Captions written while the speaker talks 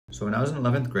So when I was in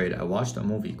 11th grade, I watched a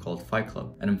movie called Fight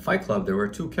Club. And in Fight Club, there were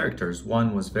two characters.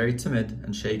 One was very timid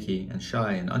and shaky and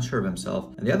shy and unsure of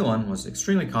himself. And the other one was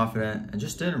extremely confident and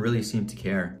just didn't really seem to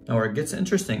care. Now where it gets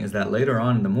interesting is that later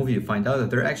on in the movie, you find out that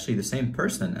they're actually the same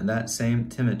person. And that same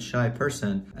timid, shy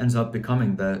person ends up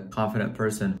becoming the confident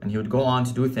person. And he would go on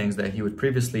to do things that he would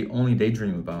previously only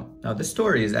daydream about. Now this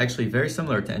story is actually very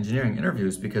similar to engineering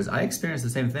interviews because I experienced the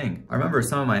same thing. I remember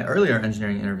some of my earlier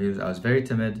engineering interviews, I was very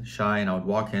timid, shy, and I would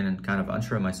walk in and kind of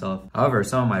unsure of myself. However,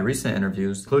 some of my recent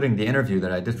interviews, including the interview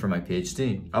that I did for my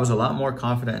PhD, I was a lot more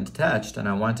confident and detached, and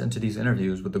I went into these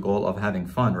interviews with the goal of having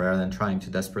fun rather than trying to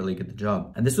desperately get the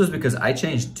job. And this was because I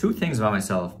changed two things about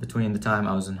myself between the time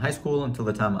I was in high school until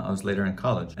the time I was later in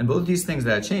college. And both these things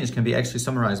that I changed can be actually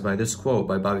summarized by this quote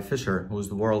by Bobby Fischer, who was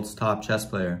the world's top chess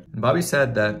player. And Bobby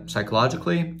said that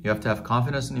psychologically, you have to have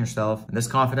confidence in yourself, and this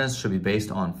confidence should be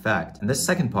based on fact. And this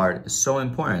second part is so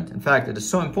important. In fact, it is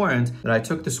so important that I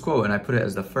took this quote and I put it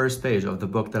as the first page of the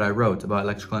book that I wrote about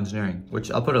electrical engineering,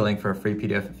 which I'll put a link for a free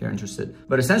PDF if you're interested.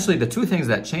 But essentially, the two things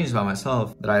that changed about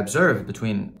myself that I observed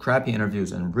between crappy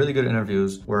interviews and really good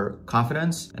interviews were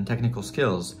confidence and technical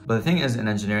skills. But the thing is, in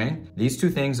engineering, these two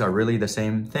things are really the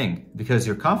same thing, because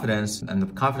your confidence and the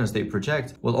confidence that you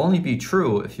project will only be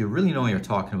true if you really know what you're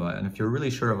talking about and if you're really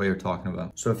sure of what you're talking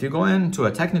about. So if you go into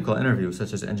a technical interview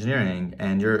such as engineering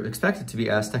and you're expected to be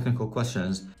asked technical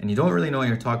questions and you don't really know what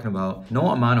you're talking about, no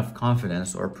amount of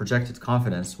confidence or projected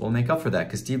confidence will make up for that,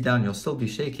 because deep down you'll still be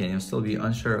shaky and you'll still be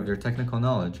unsure of your technical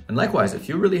knowledge. And likewise, if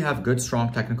you really have good,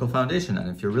 strong technical foundation and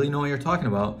if you really know what you're talking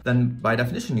about, then by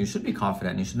definition you should be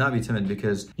confident. You should not be timid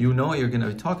because you know what you're going to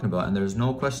be talking about and there's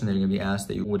no question that you're going to be asked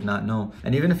that you would not know.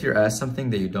 And even if you're asked something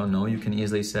that you don't know, you can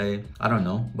easily say, I don't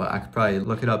know, but I could probably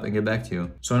look it up and get back to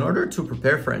you. So in order to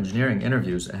prepare for engineering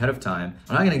interviews ahead of time,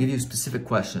 I'm not going to give you specific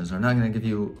questions. I'm not going to give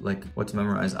you like what to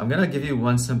memorize. I'm going to give you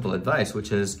one simple advice,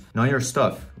 which is know your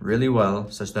stuff really well,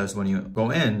 such that when you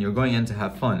go in, you're going in to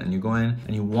have fun, and you go in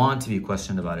and you want to be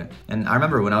questioned about it. And I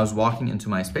remember when I was walking into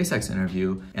my SpaceX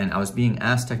interview and I was being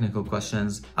asked technical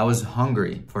questions, I was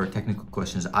hungry for technical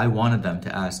questions. I wanted them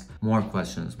to ask more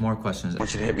questions, more questions. I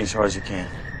want you to hit me as hard as you can.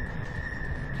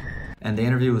 And the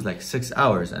interview was like 6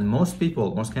 hours, and most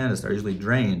candidates are usually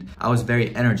drained. I was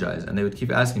very energized, and they would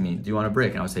keep asking me, do you want a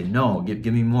break? And I would say, no,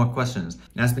 give me more questions. And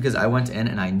that's because I went in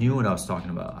and I knew what I was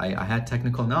talking about. I had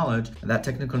technical knowledge, and that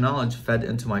technical knowledge fed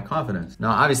into my confidence.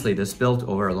 Now, obviously, this built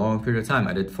over a long period of time.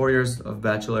 I did 4 years of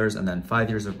bachelor's and then 5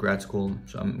 years of grad school.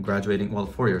 So I'm graduating, well,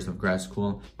 4 years of grad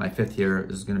school. My 5th year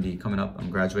is gonna be coming up. I'm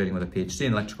graduating with a PhD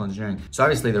in electrical engineering. So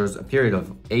obviously, there was a period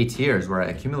of 8 years where I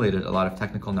accumulated a lot of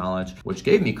technical knowledge, which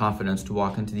gave me confidence to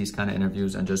walk into these kind of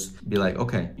interviews and just be like,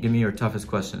 okay, give me your toughest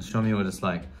questions, show me what it's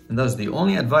like. And thus the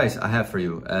only advice I have for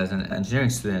you as an engineering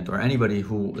student or anybody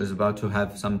who is about to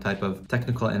have some type of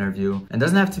technical interview, and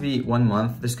doesn't have to be 1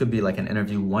 month, this could be like an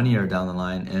interview 1 year down the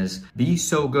line, is be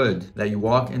so good that you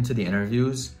walk into the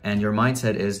interviews and your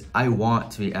mindset is, I want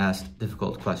to be asked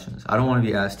difficult questions. I don't want to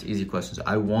be asked easy questions.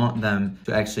 I want them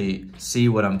to actually see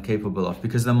what I'm capable of,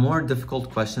 because the more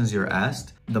difficult questions you're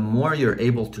asked, the more you're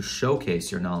able to showcase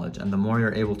your knowledge and the more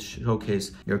you're able to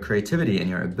showcase your creativity and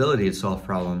your ability to solve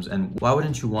problems. And why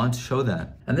wouldn't you want to show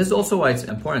that? And this is also why it's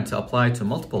important to apply to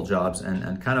multiple jobs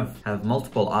and kind of have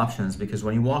multiple options, because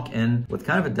when you walk in with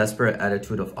kind of a desperate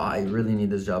attitude of, oh, I really need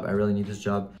this job, I really need this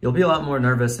job, you'll be a lot more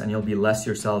nervous and you'll be less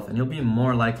yourself and you'll be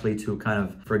more likely to kind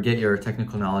of forget your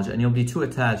technical knowledge and you'll be too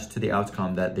attached to the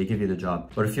outcome that they give you the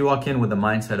job. But if you walk in with the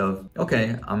mindset of,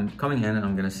 okay, I'm coming in and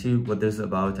I'm gonna see what this is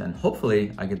about and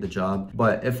hopefully I get the job,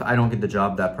 but if I don't get the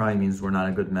job, that probably means we're not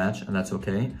a good match, and that's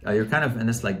okay. You're kind of in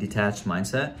this like detached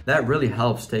mindset. That really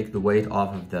helps take the weight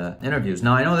off of the interviews.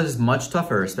 Now, I know this is much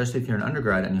tougher, especially if you're an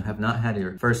undergrad and you have not had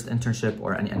your first internship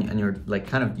or and you're like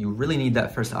kind of, you really need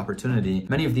that first opportunity.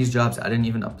 Many of these jobs I didn't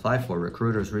even apply for.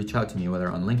 Recruiters reach out to me, whether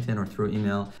on LinkedIn or through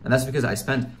email, and that's because I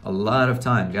spent a lot of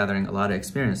time gathering a lot of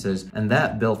experiences, and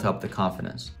that built up the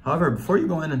confidence. However, before you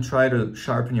go in and try to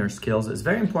sharpen your skills, it's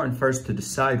very important first to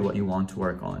decide what you want to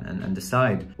work on and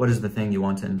decide what is the thing you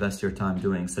want to invest your time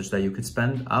doing, such that you could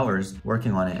spend hours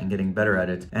working on it and getting better at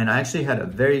it. And I actually had a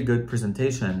very good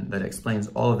presentation that explains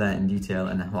all of that in detail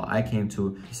and how I came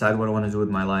to decide what I want to do with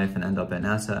my life and end up at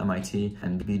NASA, MIT,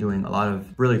 and be doing a lot of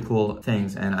really cool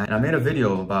things. And I made a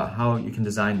video about how you can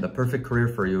design the perfect career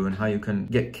for you and how you can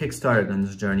get kick-started in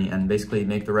this journey and basically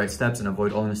make the right steps and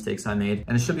avoid all the mistakes I made.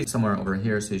 And it should be somewhere over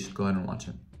here, so you should go ahead and watch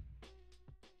it.